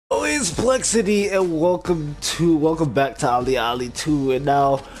It's Plexiety and welcome back to OliOli 2, and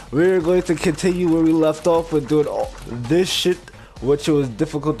now we're going to continue where we left off with doing all this shit, which was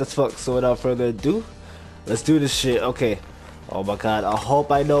difficult as fuck. So without further ado, let's do this shit. Okay. Oh my god, I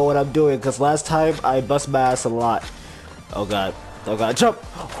hope I know what I'm doing, because last time I bust my ass a lot. Oh god, jump!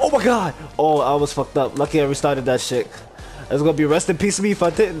 Oh my god! Oh, I was fucked up. Lucky I restarted that shit. It's gonna be rest in peace me if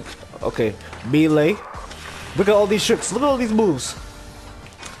I didn't. Okay, melee. Look at all these tricks, look at all these moves.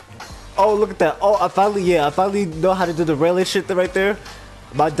 Oh, look at that. Oh, I finally know how to do the railing shit right there.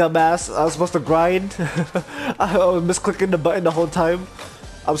 My dumb ass, I was supposed to grind. I was misclicking the button the whole time.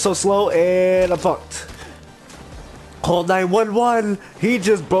 I'm so slow and I'm fucked. Call 911. He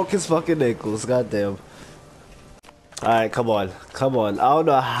just broke his fucking ankles. Goddamn. Alright, come on. I don't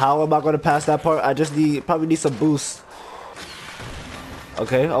know how am I gonna pass that part. I just probably need some boost.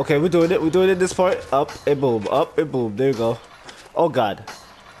 Okay, we're doing it this part. Up and boom. There you go. Oh god.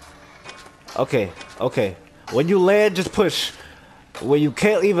 Okay. When you land, just push. When you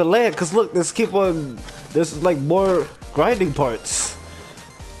can't even land, cause look, there's like more grinding parts.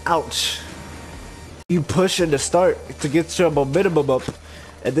 Ouch. You push in the start to get your momentum up,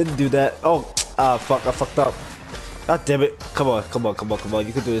 and then do that. Oh, fuck, I fucked up. God damn it. Come on.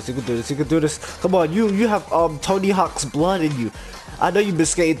 You can do this. Come on, you have Tony Hawk's blood in you. I know you've been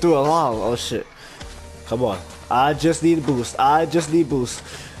skating through a lot. Oh shit. Come on. I just need boost.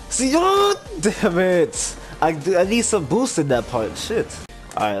 See, oh, damn it. I need some boost in that part. Shit.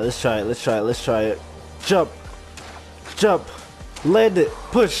 Alright, let's try it. Jump. Land it.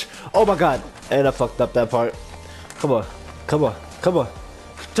 Push. Oh my god. And I fucked up that part. Come on.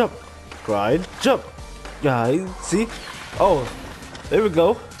 Jump. Grind. Jump. Yeah, see? Oh, there we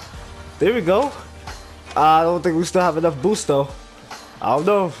go. I don't think we still have enough boost though. I don't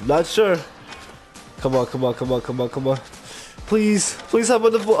know. Not sure. Come on. Please have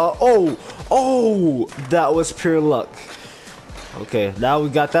enough. Oh, that was pure luck. Okay, now we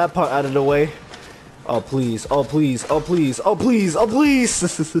got that part out of the way. Oh please.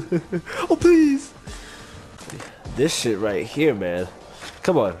 This shit right here, man.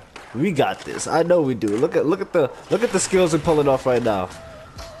 Come on, we got this. I know we do. Look at the skills we're pulling off right now.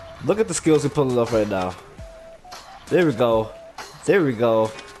 There we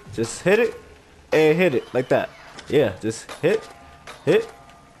go. Just hit it and hit it like that. Yeah, just hit.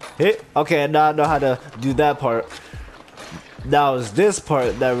 Okay, and now I know how to do that part. Now it's this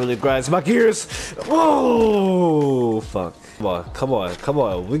part that really grinds my gears. Whoa, fuck. Come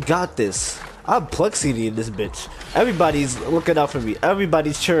on. We got this. I'm Plexiety in this bitch. Everybody's looking out for me.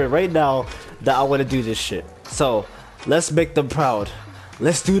 Everybody's cheering right now that I want to do this shit. So, let's make them proud.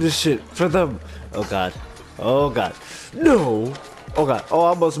 Let's do this shit for them. Oh god. No. Oh god. Oh, I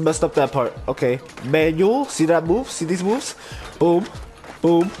almost messed up that part. Okay. Manual. See that move? See these moves? Boom.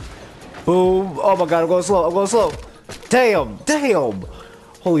 Oh my god, I'm going slow. Damn.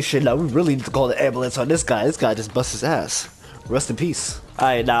 Holy shit, now we really need to call the ambulance on this guy. This guy just bust his ass. Rest in peace.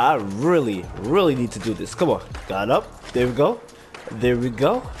 Alright, now I really need to do this. Come on. Got up. There we go.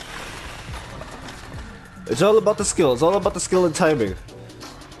 It's all about the skill. And timing.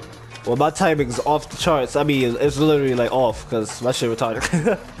 Well, my timing's off the charts. I mean, it's literally like off because my shit retarded.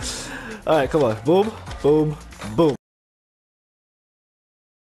 Alright, come on. Boom.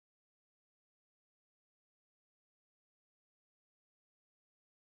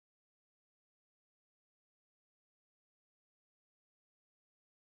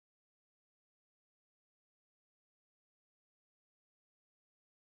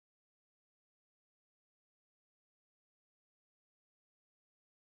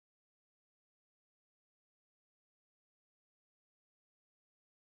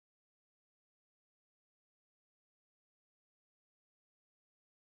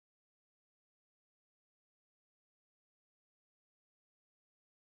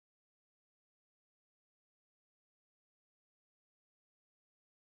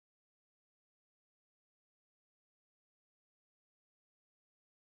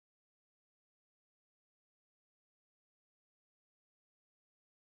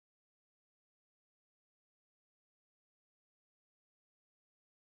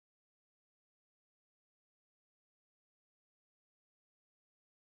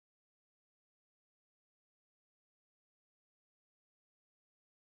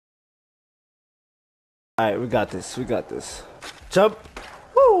 Alright, we got this. Jump.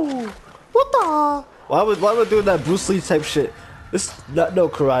 Woo! What the? Why am I doing that Bruce Lee type shit? This not no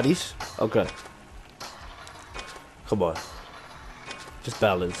karate. Okay. Come on. Just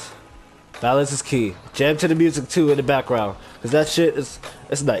balance. Balance is key. Jam to the music too in the background, cause that shit is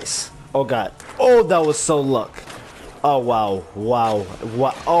nice. Oh god. Oh, that was so luck. Oh, wow. Wow.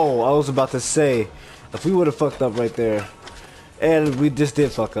 Wow. Oh, I was about to say, if we would have fucked up right there. And we just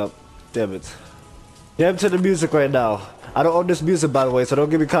did fuck up. Damn it. Jam to the music right now. I don't own this music, by the way, so don't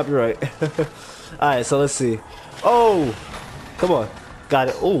give me copyright. Alright, so let's see. Oh! Come on. Got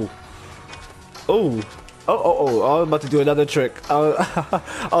it. Ooh. Ooh. Oh, I was about to do another trick. I was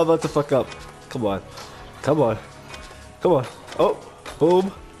about to fuck up. Come on. Come on. Come on. Oh.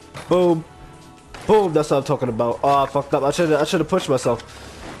 Boom. Boom. Boom. That's what I'm talking about. Oh, I fucked up. I should have pushed myself.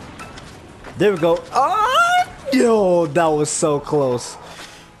 There we go. Ah! Yo, that was so close.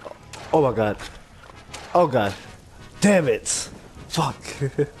 Oh my god. Oh god. Damn it. Fuck.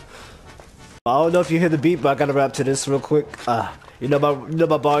 I don't know if you hear the beat, but I gotta rap to this real quick. You know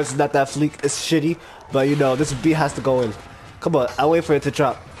my bars is not that fleek. It's shitty, but you know this beat has to go in. Come on, I'll wait for it to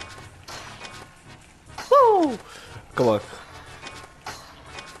drop. Woo! Come on.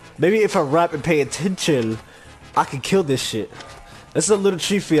 Maybe if I rap and pay attention, I can kill this shit. This is a little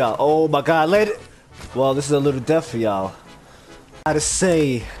treat for y'all. Oh my god, let it. Well, this is a little death for y'all. I gotta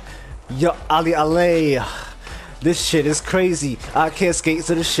say, yo, OliOli. This shit is crazy. I can't skate,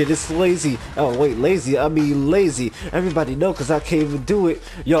 so this shit is lazy. Oh wait, lazy? I mean lazy. Everybody know, cause I can't even do it.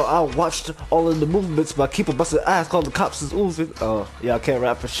 Yo, I watched all of the movements, but I keep a busting ass. Call the cops is oozing. Oh, yeah, I can't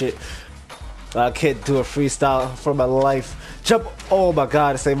rap for shit. I can't do a freestyle for my life. Jump! Oh my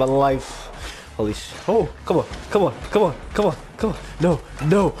god, it saved my life. Holy shit! Oh, come on, come on, come on, come on, come on! No,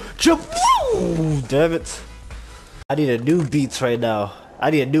 no, jump! Woo! Damn it! I need a new beats right now.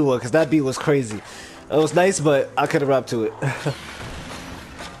 I need a new one, cause that beat was crazy. It was nice, but I couldn't rap to it.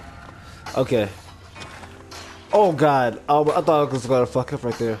 Okay. Oh god. I thought I was gonna fuck up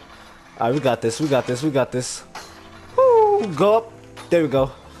right there. Alright, we got this. We got this. We got this. Woo! Go up. There we go.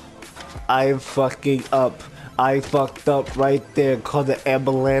 I'm fucking up. I fucked up right there. Call the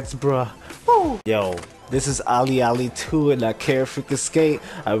ambulance, bruh. Woo! Yo. This is OliOli 2 and I can't freaking skate.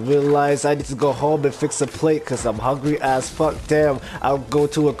 I realize I need to go home and fix a plate cause I'm hungry as fuck. Damn. I'll go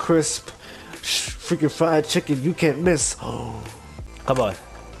to a crisp. Freaking fried chicken, you can't miss. Oh, come on.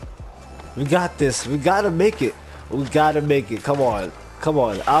 We got this. We gotta make it. We gotta make it. Come on. Come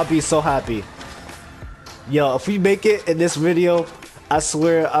on. I'll be so happy. Yo, if we make it in this video, I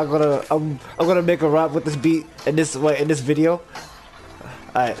swear I'm gonna make a rap with this beat in this video.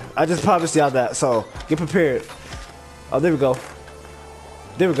 Alright, I just promised y'all that, so get prepared. Oh, there we go.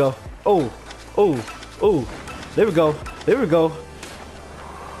 There we go. Oh, oh, oh. There we go. There we go.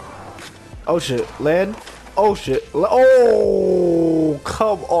 Oh shit, land. Oh shit. Oh,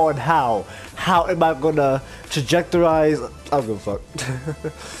 come on. How am I gonna trajectorize? I don't give a fuck.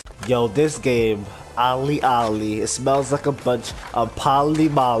 Yo, this game, OliOli, it smells like a bunch of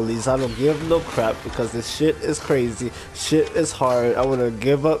polymollies. I don't give no crap because this shit is crazy. Shit is hard. I wanna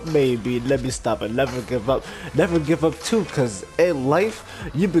give up maybe. Let me stop and never give up. Never give up too, cause in life,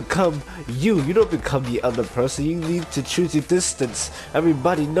 you become you. You don't become the other person. You need to choose your distance.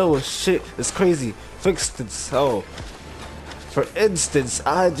 Everybody knows shit is crazy. For instance,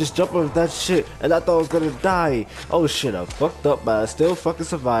 I just jumped over that shit and I thought I was gonna die. Oh shit, I fucked up, but I still fucking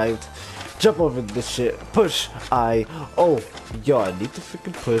survived. Jump over this shit. Push. Oh, yo, I need to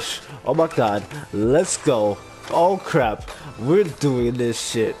freaking push. Oh my god. Let's go. Oh crap. We're doing this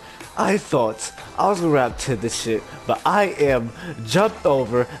shit. I thought I was gonna rap to this shit, but I am jumped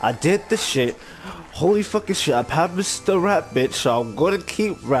over. I did the shit. Holy fucking shit. I promised the rap, bitch, so I'm gonna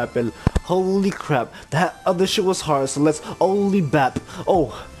keep rapping. Holy crap. That other shit was hard, so let's only bap.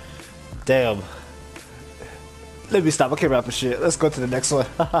 Oh, damn. Let me stop. I can't rap for shit. Let's go to the next one.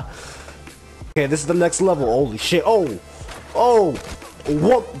 Okay, this is the next level. Holy shit. Oh. Oh.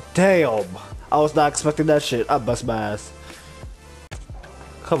 What? Damn. I was not expecting that shit. I bust my ass.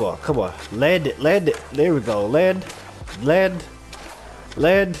 Come on. Come on. Land it. Land it. There we go. Land. Land.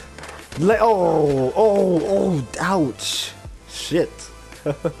 Land. Oh. Oh. Oh. Ouch. Shit.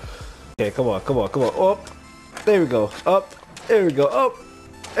 Okay, come on. Come on. Come on. Up. There we go. Up. There we go. Up.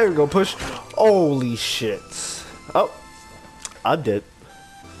 There we go. Push. Holy shit. Oh. I did.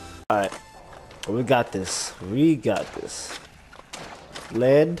 Alright. We got this. We got this.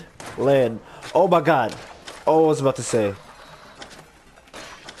 Land. Land. Oh my god. Oh, I was about to say.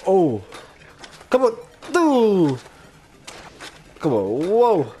 Oh. Come on. Dude. Come on.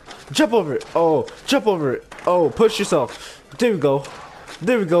 Whoa. Jump over it. Oh. Jump over it. Oh. Push yourself. There we go.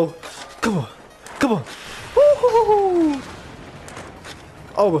 There we go. Come on. Come on. Woo-hoo-hoo-hoo.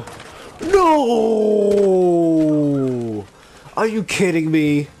 Oh. No. Are you kidding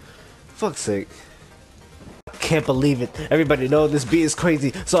me? Fuck's sake. can't believe it. Everybody know this beat is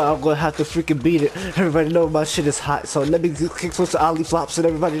crazy, so I'm gonna have to freaking beat it. Everybody know my shit is hot, so let me kick switch to Oli flops, and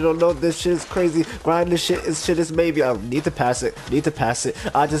everybody don't know this shit is crazy. Grind this shit is maybe. I need to pass it.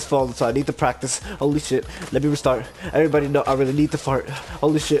 I just fallen, so I need to practice. Holy shit. Let me restart. Everybody know I really need to fart.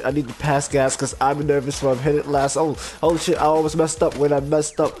 Holy shit, I need to pass gas because I'm nervous when I'm hitting last. Oh, holy shit, I almost messed up when I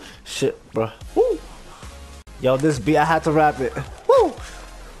messed up. Shit, bro. Woo. Yo, this beat, I had to rap it. Woo.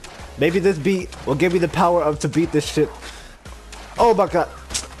 Maybe this beat will give me the power of to beat this shit. Oh my god.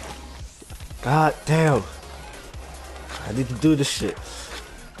 God damn. I need to do this shit.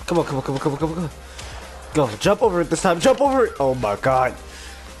 Come on. Go, jump over it this time. Jump over it. Oh my god.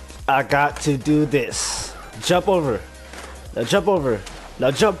 I got to do this. Jump over. Now jump over. Now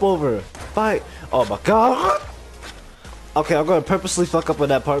jump over. Fight. Oh my god. Okay, I'm gonna purposely fuck up on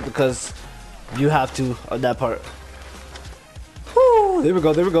that part because you have to on that part. Woo! There we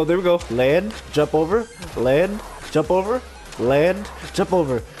go. Land, jump over, land, jump over, land, jump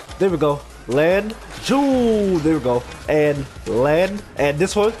over. There we go. Land, Jewel. There we go. And land, and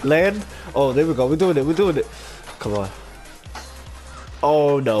this one, land. Oh, there we go. We're doing it. Come on.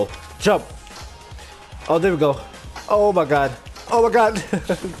 Oh no. Jump. Oh, there we go. Oh my god.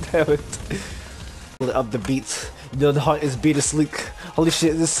 Damn it. Up the beats. You know the heart is beat is sleek. Holy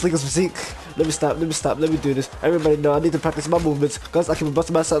shit, this sleek is physique. Let me stop. Let me do this. Everybody know I need to practice my movements because I keep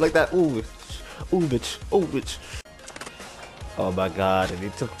busting myself like that. Ooh, bitch. Oh my god, I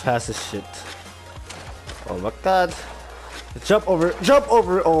need to pass this shit. Oh my god. Jump over.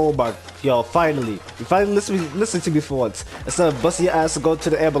 Oh my, yo, finally. You finally listen to me for once. Instead of busting your ass to go to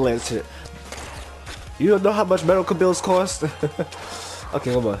the ambulance shit. You don't know how much medical bills cost?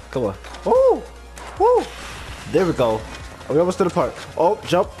 Okay, come on. Woo! There we go. Are we almost to the part? Oh,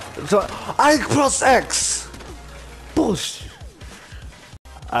 jump. I plus X! Bullshit.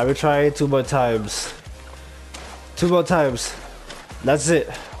 I will try it 2 more times. 2 more times. That's it.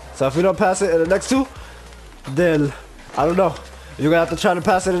 So if we don't pass it in the next 2, then I don't know. You're gonna have to try to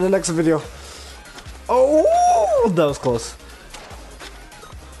pass it in the next video. Oh, that was close.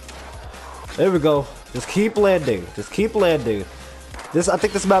 There we go. Just keep landing. This, I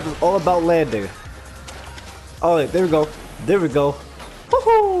think this map is all about landing. Oh, there we go.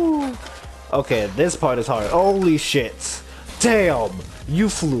 Woohoo! Okay, this part is hard. Holy shit. Damn, you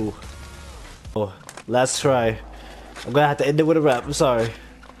flew. Oh, last try. I'm gonna have to end it with a rap. I'm sorry.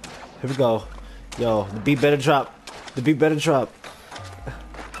 Here we go. Yo, the beat better drop.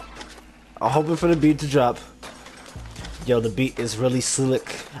 I'm hoping for the beat to drop. Yo, the beat is really slick.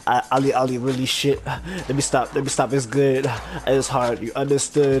 OliOli really shit. Let me stop. It's good. It's hard. You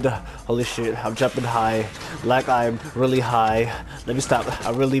understood? Holy shit, I'm jumping high, like I'm really high. Let me stop.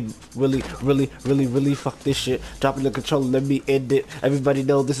 I really fuck this shit. Dropping the controller. Let me end it. Everybody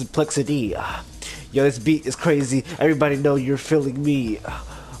know this is Plexiety. Yo, this beat is crazy. Everybody know you're feeling me.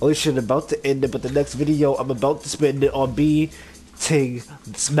 Holy shit, I'm about to end it, but the next video I'm about to spend it on beating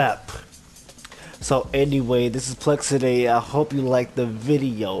this map. So anyway, this is Plexiety. I hope you liked the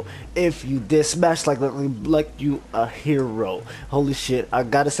video. If you did, smash like you a hero. Holy shit, I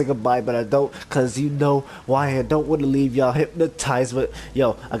gotta say goodbye, but I don't, cause you know why I don't want to leave y'all hypnotized. But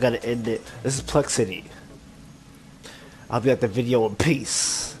yo, I gotta end it. This is Plexiety. I'll be at the video in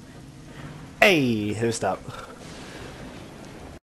peace. Hey, here, stop.